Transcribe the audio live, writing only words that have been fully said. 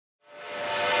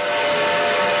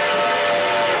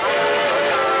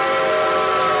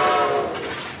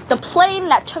The Plane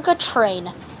That Took a Train.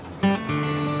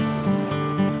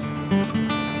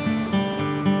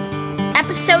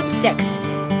 Episode 6.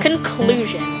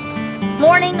 Conclusion.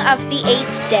 Morning of the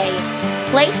 8th day.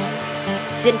 Place: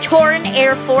 Zintoran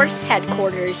Air Force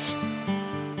Headquarters.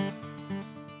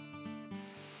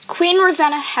 Queen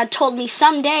Ravenna had told me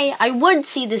someday I would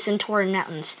see the Zintoran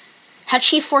Mountains. Had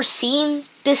she foreseen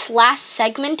this last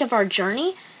segment of our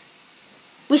journey?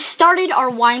 We started our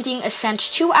winding ascent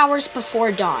 2 hours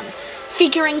before dawn,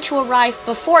 figuring to arrive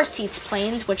before Cete's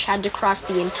plains, which had to cross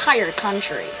the entire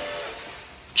country.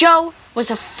 Joe was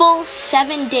a full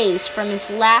 7 days from his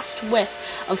last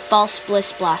whiff of false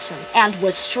bliss blossom, and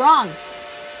was strong.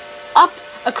 Up,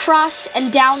 across,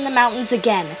 and down the mountains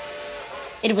again.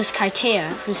 It was Kaytaiya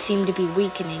who seemed to be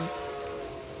weakening.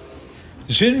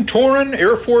 Zintoran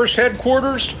Air Force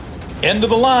Headquarters, end of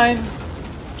the line.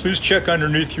 Please check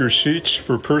underneath your seats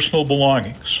for personal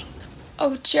belongings.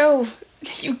 Oh, Joe,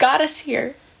 you got us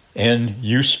here. And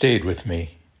you stayed with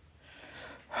me.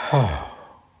 I'll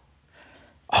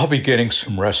be getting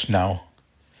some rest now.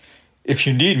 If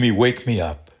you need me, wake me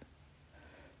up.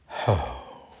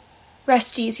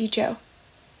 Rest easy, Joe.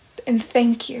 And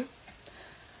thank you.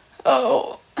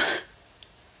 Oh.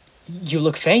 You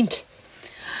look faint.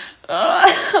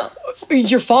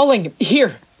 You're falling.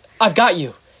 Here, I've got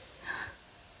you.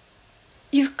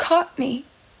 You caught me.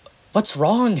 What's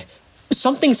wrong?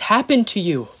 Something's happened to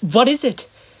you. What is it?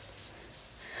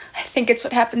 I think it's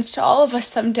what happens to all of us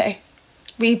someday.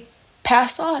 We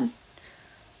pass on.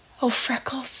 Oh,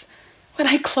 Freckles, when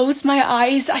I close my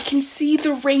eyes, I can see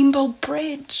the Rainbow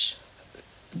Bridge.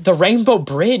 The Rainbow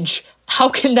Bridge? How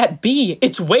can that be?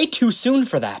 It's way too soon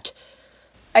for that.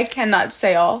 I cannot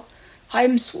say all. I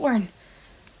am sworn.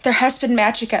 There has been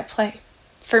magic at play.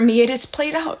 For me, it is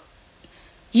played out.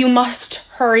 You must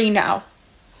hurry now.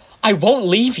 I won't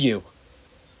leave you.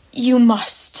 You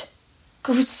must.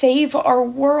 Go save our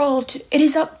world. It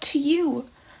is up to you.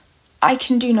 I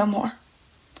can do no more.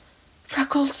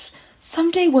 Freckles,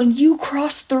 someday when you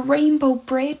cross the Rainbow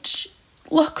Bridge,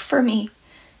 look for me.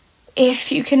 If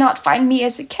you cannot find me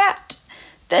as a cat,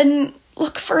 then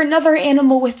look for another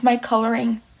animal with my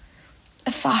coloring.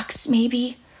 A fox,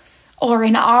 maybe. Or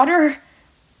an otter.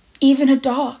 Even a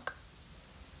dog.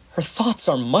 Her thoughts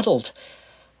are muddled.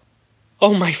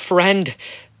 Oh, my friend,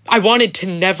 I wanted to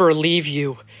never leave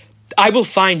you. I will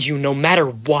find you no matter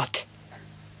what.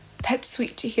 That's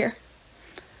sweet to hear.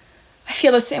 I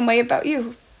feel the same way about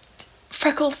you.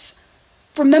 Freckles,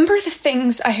 remember the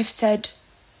things I have said.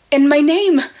 In my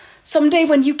name, someday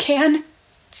when you can,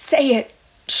 say it.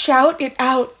 Shout it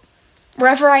out.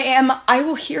 Wherever I am, I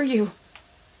will hear you.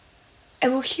 I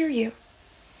will hear you.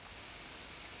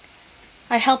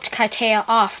 I helped Kaytaiya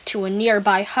off to a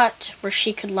nearby hut where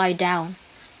she could lie down.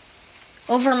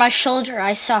 Over my shoulder,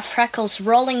 I saw Freckles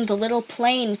rolling the little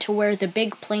plane to where the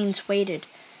big planes waited.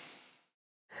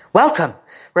 Welcome.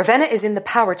 Ravenna is in the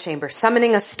power chamber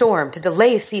summoning a storm to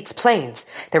delay Cete's planes.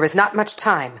 There is not much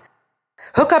time.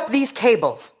 Hook up these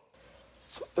cables.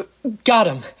 Got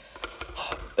him.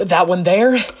 That one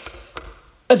there.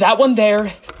 That one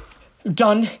there.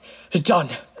 Done. Done.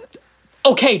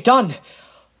 Okay, done.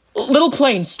 Little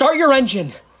plane, start your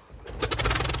engine.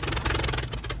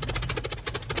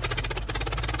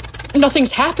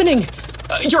 Nothing's happening.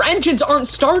 Your engines aren't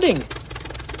starting.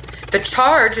 The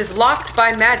charge is locked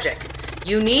by magic.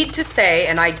 You need to say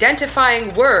an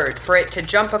identifying word for it to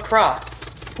jump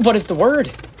across. What is the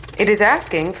word? It is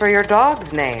asking for your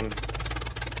dog's name.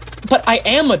 But I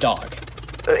am a dog.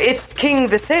 It's King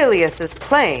Vesalius's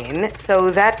plane,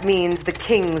 so that means the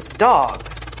king's dog.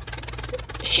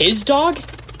 His dog?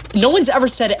 No one's ever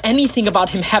said anything about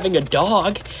him having a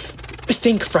dog.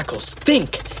 Think, Freckles,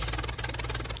 think.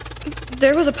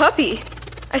 There was a puppy.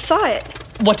 I saw it.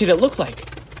 What did it look like?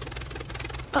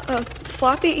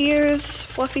 Floppy ears,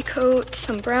 fluffy coat,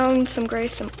 some brown, some gray,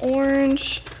 some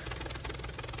orange.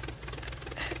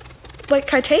 Like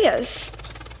Kaytaiya's.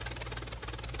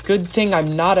 Good thing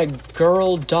I'm not a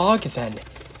girl dog, then.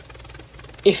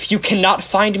 If you cannot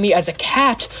find me as a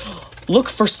cat, look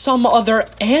for some other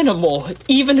animal,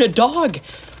 even a dog.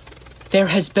 There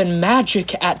has been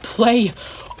magic at play.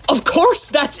 Of course,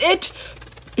 that's it!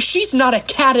 She's not a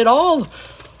cat at all.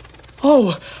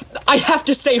 Oh, I have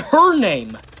to say her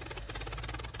name.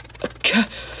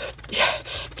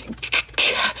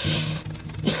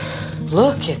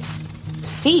 Look, it's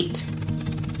Cete.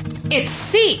 It's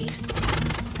Cete!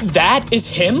 That is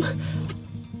him?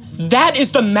 That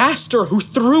is the master who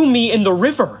threw me in the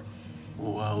river.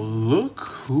 Well, look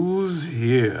who's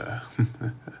here.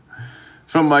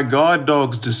 From my guard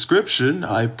dog's description,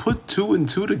 I put two and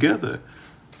two together.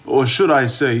 Or should I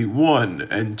say 1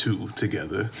 and 2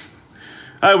 together.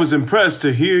 I was impressed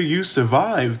to hear you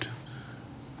survived.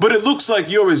 But it looks like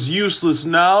you're as useless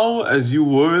now as you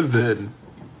were then.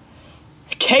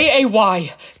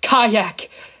 K-A-Y, kayak.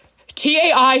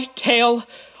 T-A-I, tail.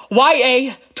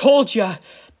 Y-A, told ya.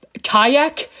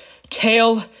 Kayak,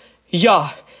 tail, ya.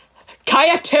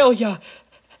 Kayak, tail, ya.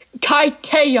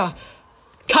 Kaytaiya.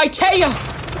 Kaytaiya.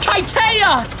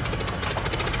 Kaytaiya!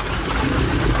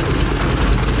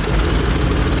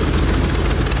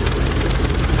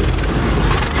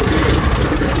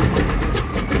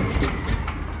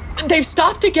 They've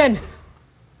stopped again.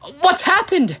 What's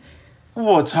happened?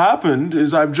 What's happened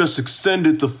is I've just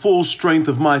extended the full strength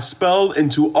of my spell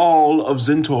into all of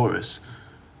Zentauris.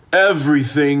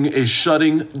 Everything is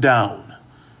shutting down.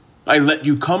 I let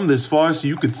you come this far so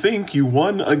you could think you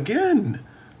won again.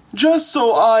 Just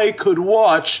so I could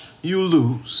watch you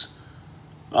lose.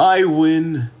 I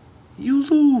win, you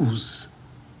lose.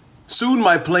 Soon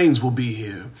my planes will be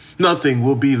here. Nothing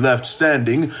will be left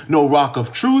standing, no rock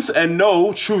of truth and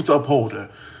no truth upholder.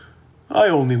 I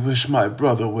only wish my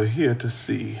brother were here to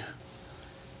see.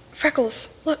 Freckles,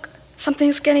 look.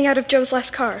 Something's getting out of Joe's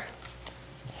last car.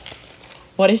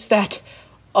 What is that?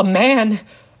 A man,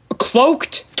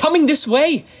 cloaked, coming this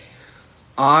way.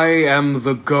 I am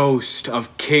the ghost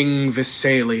of King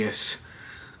Vesalius.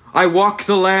 I walk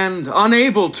the land,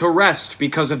 unable to rest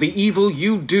because of the evil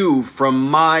you do from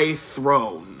my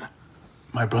throne.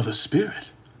 My brother's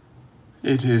spirit?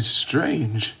 It is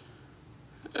strange.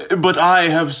 But I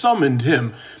have summoned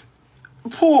him.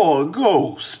 Poor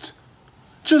ghost.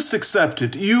 Just accept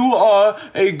it. You are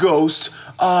a ghost.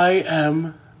 I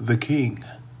am the king.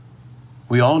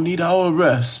 We all need our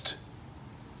rest.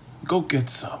 Go get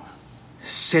some.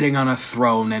 Sitting on a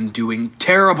throne and doing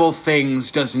terrible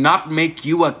things does not make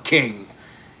you a king.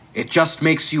 It just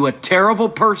makes you a terrible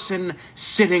person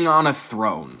sitting on a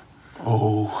throne.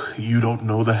 Oh, you don't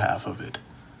know the half of it.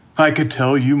 I could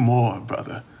tell you more,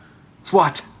 brother.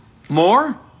 What?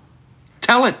 More?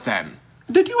 Tell it then.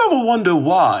 Did you ever wonder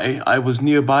why I was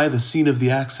nearby the scene of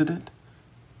the accident?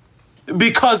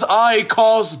 Because I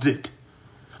caused it.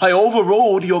 I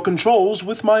overrode your controls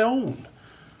with my own.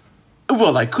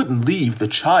 Well, I couldn't leave the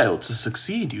child to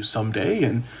succeed you someday,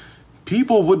 and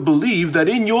people would believe that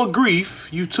in your grief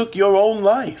you took your own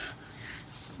life.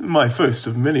 My first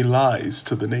of many lies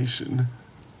to the nation.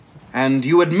 And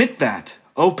you admit that,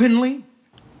 openly?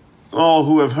 All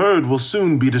who have heard will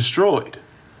soon be destroyed.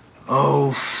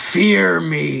 Oh, fear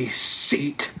me,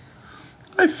 Cete.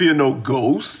 I fear no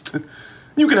ghost.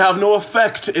 You can have no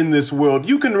effect in this world.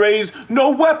 You can raise no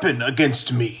weapon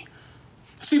against me.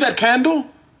 See that candle?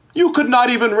 You could not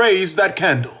even raise that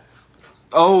candle.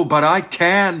 Oh, but I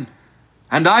can.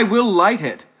 And I will light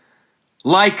it.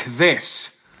 Like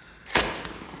this.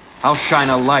 I'll shine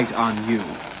a light on you.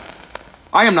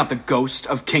 I am not the ghost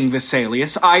of King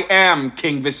Vesalius. I am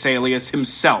King Vesalius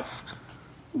himself.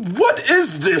 What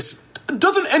is this?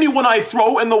 Doesn't anyone I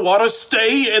throw in the water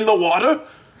stay in the water?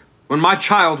 When my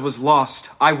child was lost,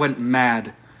 I went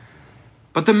mad.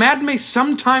 But the mad may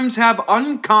sometimes have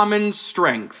uncommon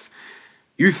strength.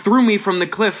 You threw me from the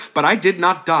cliff, but I did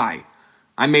not die.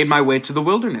 I made my way to the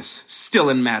wilderness, still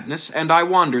in madness, and I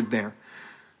wandered there.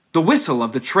 The whistle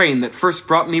of the train that first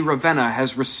brought me Ravenna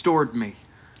has restored me.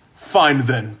 Fine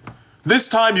then. This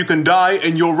time you can die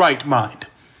in your right mind.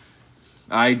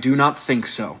 I do not think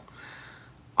so.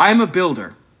 I am a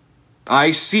builder.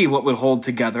 I see what will hold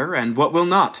together and what will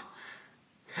not.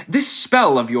 This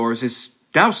spell of yours is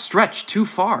now stretched too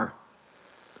far.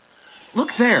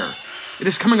 Look there. It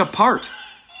is coming apart.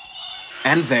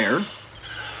 And there.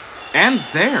 And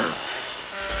there.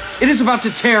 It is about to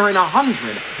tear in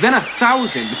 100, then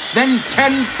 1,000, then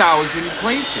 10,000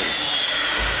 places.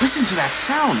 Listen to that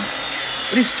sound.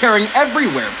 It is tearing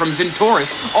everywhere from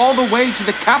Zentauris all the way to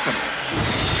the capital.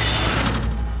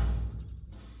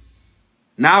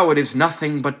 Now it is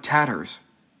nothing but tatters.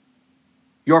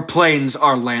 Your planes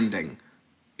are landing.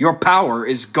 Your power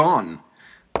is gone.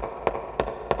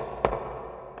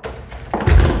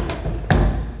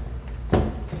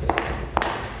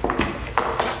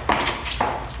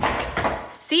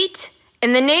 Cete,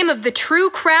 in the name of the true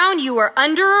crown, you are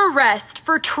under arrest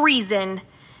for treason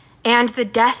and the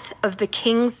death of the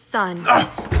king's son.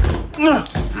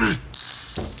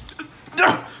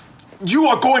 You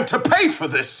are going to pay for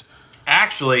this!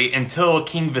 Actually, until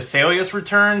King Vesalius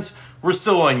returns, we're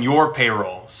still on your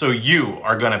payroll, so you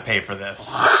are gonna pay for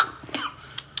this.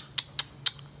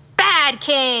 Bad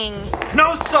king!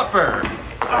 No supper!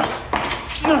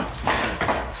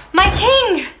 My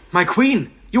king! My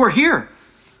queen, you are here.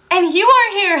 And you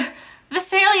are here!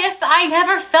 Vesalius, I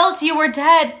never felt you were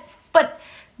dead. But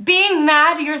Being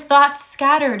mad, your thoughts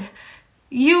scattered.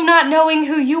 You not knowing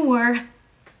who you were.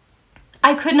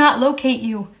 I could not locate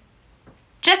you.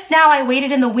 Just now I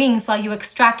waited in the wings while you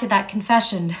extracted that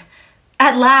confession.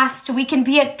 At last, we can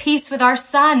be at peace with our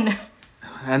son.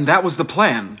 And that was the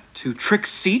plan, to trick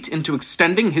Cete into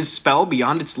extending his spell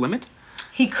beyond its limit?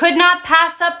 He could not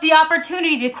pass up the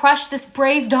opportunity to crush this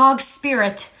brave dog's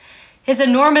spirit. His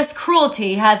enormous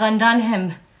cruelty has undone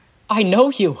him. I know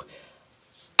you.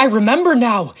 I remember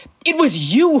now. It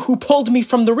was you who pulled me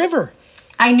from the river.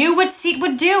 I knew what Cete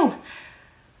would do.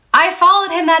 I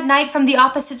followed him that night from the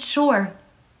opposite shore.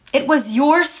 It was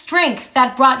your strength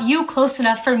that brought you close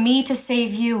enough for me to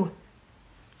save you.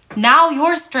 Now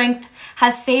your strength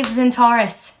has saved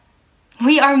Zentaurus.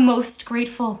 We are most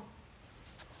grateful.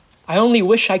 I only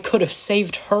wish I could have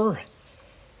saved her.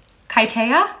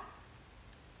 Kaytaiya?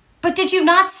 But did you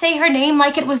not say her name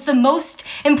like it was the most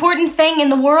important thing in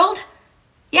the world?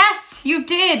 Yes, you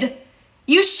did.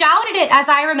 You shouted it, as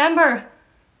I remember.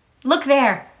 Look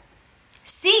there.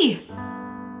 See.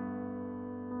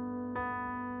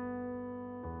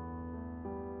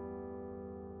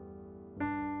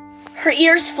 Her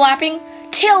ears flapping,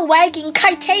 tail wagging,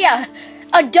 Kaytaiya,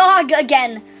 a dog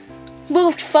again,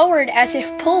 moved forward as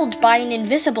if pulled by an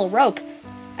invisible rope.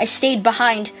 I stayed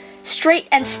behind. Straight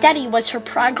and steady was her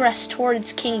progress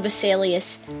towards King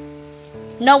Vesalius.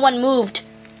 No one moved.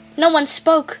 No one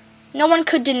spoke. No one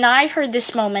could deny her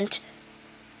this moment.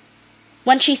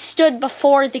 When she stood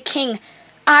before the king,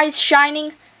 eyes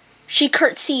shining, she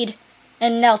curtsied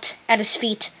and knelt at his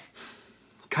feet.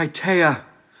 Kaytaiya.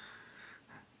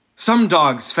 Some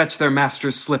dogs fetch their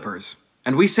master's slippers,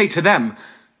 and we say to them,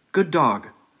 "Good dog."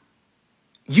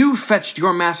 You fetched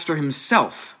your master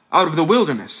himself out of the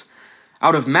wilderness,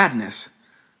 out of madness.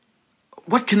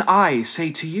 What can I say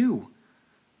to you?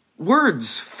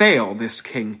 Words fail this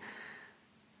king,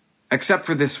 except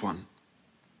for this one.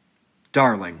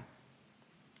 Darling.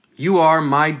 You are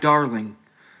my darling.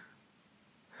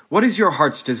 What is your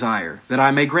heart's desire, that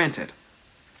I may grant it?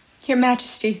 Your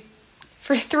Majesty,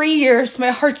 for 3 years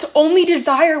my heart's only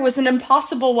desire was an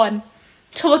impossible one,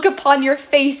 to look upon your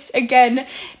face again.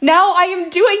 Now I am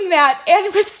doing that,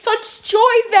 and with such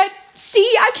joy that,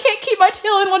 see, I can't keep my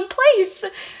tail in one place.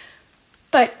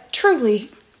 But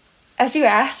truly, as you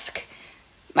ask,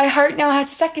 my heart now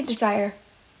has a second desire,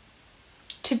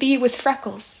 to be with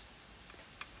Freckles.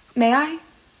 May I?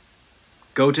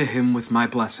 Go to him with my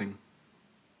blessing.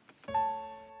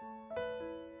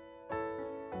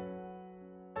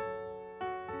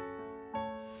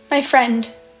 My friend,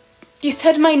 you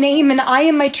said my name and I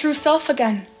am my true self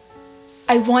again.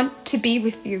 I want to be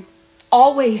with you,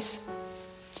 always.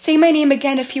 Say my name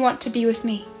again if you want to be with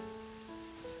me.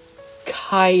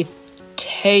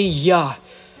 Kaytaiya.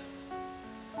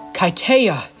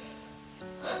 Kaytaiya.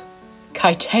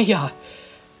 Kaytaiya.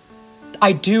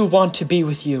 I do want to be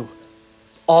with you,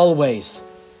 always.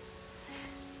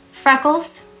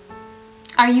 Freckles,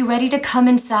 are you ready to come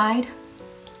inside?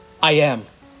 I am.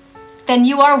 Then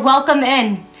you are welcome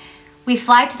in. We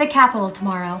fly to the capital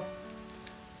tomorrow.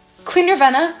 Queen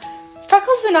Ravenna,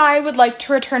 Freckles and I would like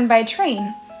to return by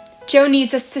train. Joe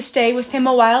needs us to stay with him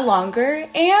a while longer,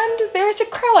 and there's a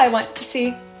crow I want to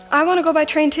see. I want to go by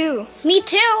train too. Me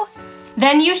too.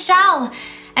 Then you shall,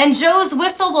 and Joe's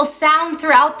whistle will sound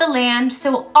throughout the land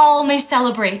so all may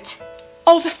celebrate.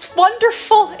 Oh, that's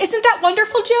wonderful. Isn't that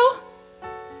wonderful, Joe?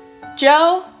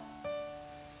 Joe?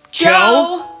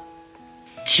 Joe?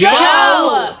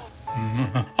 Joe!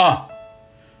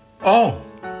 Oh,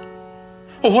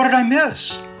 what did I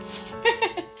miss?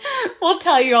 We'll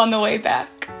tell you on the way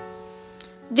back.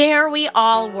 There we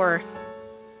all were.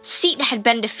 Cete had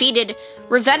been defeated.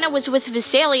 Ravenna was with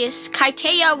Vesalius.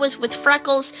 Kaytaiya was with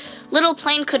Freckles. Little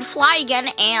Plane could fly again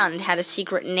and had a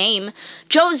secret name.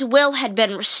 Joe's will had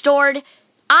been restored.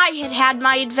 I had had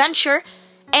my adventure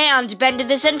and been to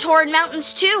the Zentauran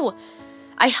Mountains too.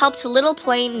 I helped Little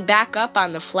Plane back up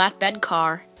on the flatbed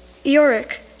car.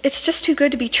 Yorick, it's just too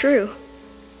good to be true.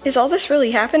 Is all this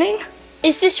really happening?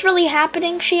 Is this really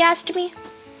happening? She asked me.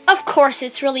 Of course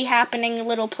it's really happening,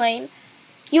 Little Plane.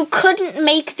 You couldn't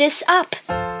make this up.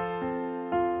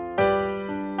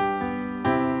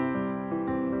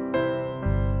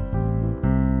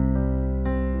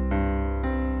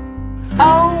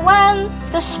 Oh, when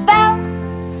the spell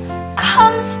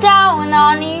comes down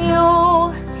on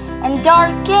you and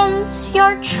darkens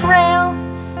your trail,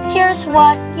 here's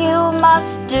what you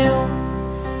must do.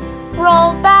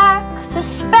 Roll back the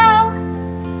spell,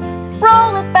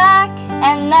 roll it back,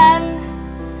 and then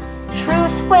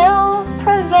truth will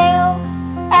prevail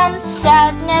and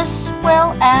sadness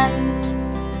will end.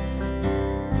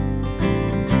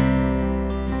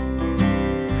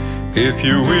 If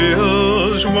your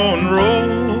wheels won't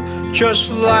roll just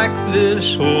like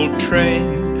this old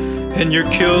train, and you're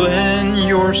killing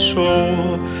your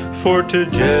soul for to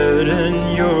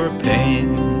deaden your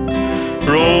pain,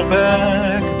 roll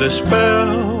back the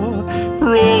spell,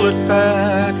 roll it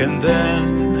back, and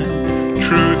then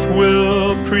truth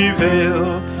will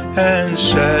prevail and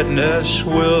sadness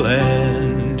will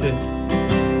end.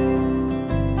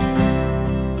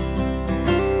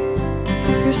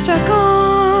 You're stuck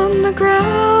on the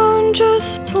ground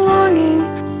just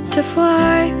longing to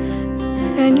fly,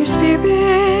 and your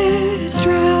spirit is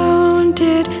drowned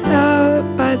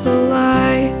out by the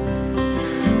lie.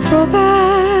 Roll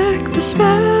back the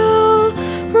spell,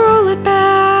 roll it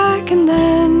back, and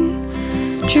then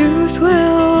truth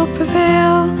will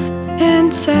prevail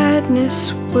and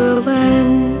sadness will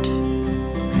end.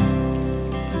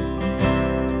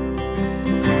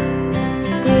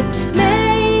 It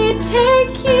may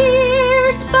take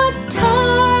years, but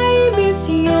time is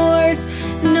yours.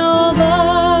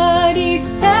 Nobody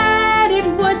said it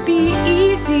would be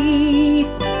easy.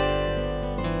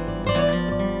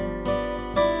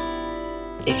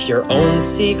 If your own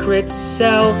secret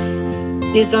self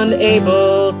is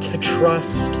unable to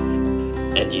trust,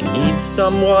 and you need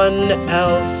someone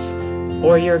else,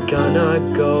 or you're gonna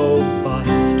go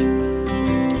bust,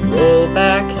 roll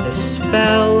back the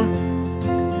spell,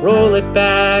 roll it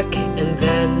back, and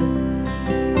then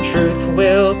truth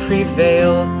will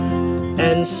prevail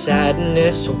and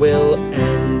sadness will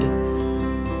end.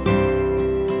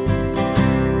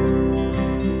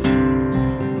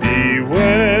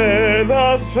 Beware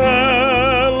the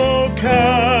fellow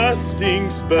casting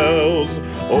spells,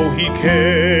 oh, he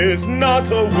cares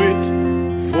not a whit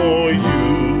for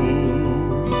you.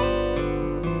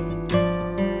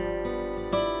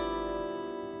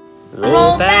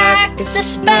 Roll back the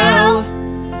spell,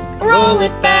 roll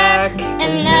it back,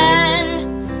 and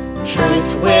then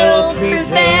truth will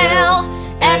prevail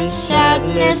and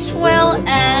sadness will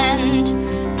end.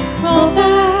 Roll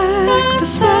back the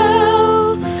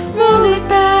spell, roll it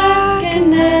back,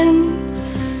 and then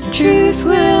truth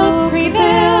will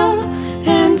prevail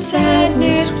and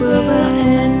sadness will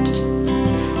end.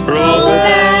 Roll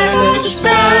back the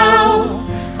spell,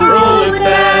 roll it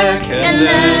back, and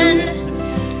then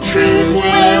truth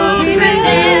will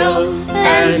prevail,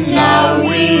 and now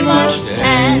we must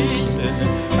end.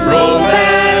 Roll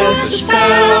back the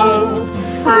spell,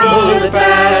 roll it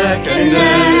back, and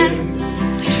then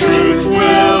truth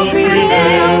will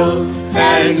prevail,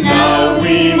 and now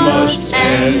we must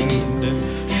end.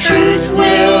 Truth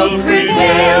will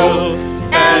prevail,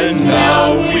 and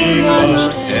now we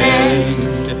must end.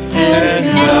 And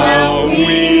now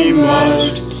we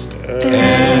must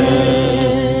end.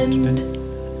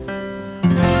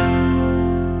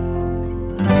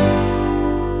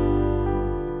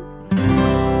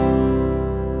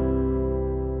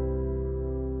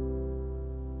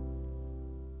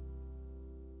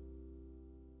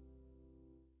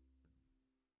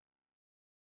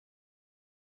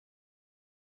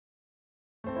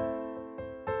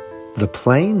 The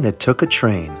Plane That Took a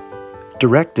Train,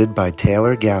 directed by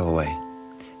Taylor Galloway.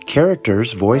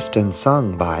 Characters voiced and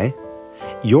sung by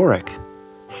Yorick,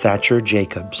 Thatcher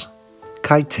Jacobs,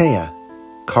 Kaytaiya,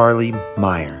 Carly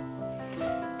Meyer,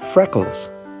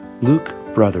 Freckles, Luke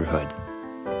Brotherhood,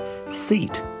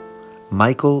 Cete,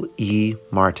 Michael E.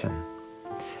 Martin,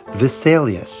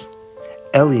 Vesalius,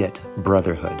 Elliot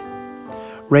Brotherhood,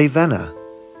 Ravenna,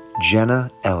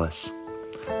 Jenna Ellis,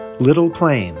 Little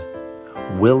Plane,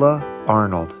 Willa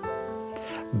Arnold,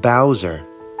 Bowser,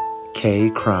 Kay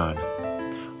Cron,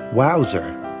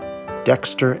 Wowzer,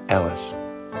 Dexter Ellis,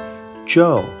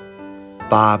 Joe,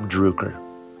 Bob Drucker,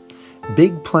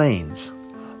 Big Plains,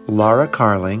 Laura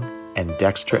Carling and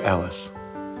Dexter Ellis,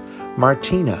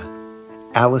 Martina,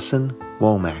 Allison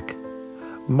Womack,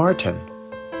 Martin,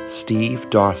 Steve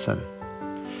Dawson,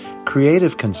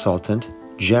 Creative Consultant,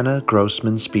 Jenna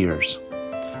Grossman Spears,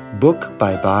 Book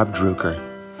by Bob Drucker,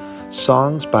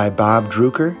 Songs by Bob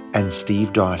Drucker and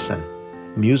Steve Dawson,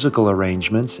 Musical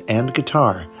arrangements and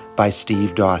guitar by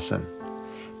Steve Dawson,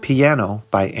 Piano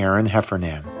by Aaron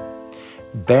Heffernan,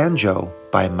 Banjo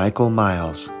by Michael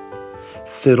Miles,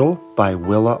 Fiddle by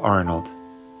Willa Arnold.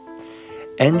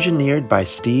 Engineered by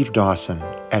Steve Dawson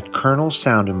at Colonel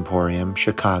Sound Emporium,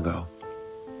 Chicago.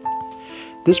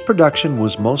 This production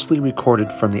was mostly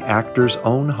recorded from the actors'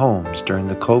 own homes during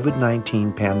the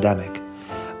COVID-19 pandemic.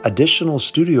 Additional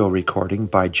studio recording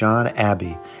by John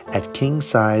Abbey at King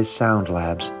Cete Sound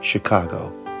Labs,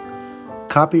 Chicago.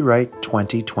 Copyright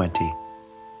 2020.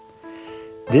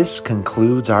 This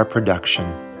concludes our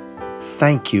production.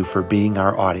 Thank you for being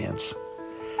our audience.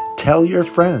 Tell your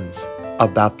friends,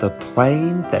 about the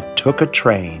plane that took a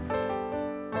train.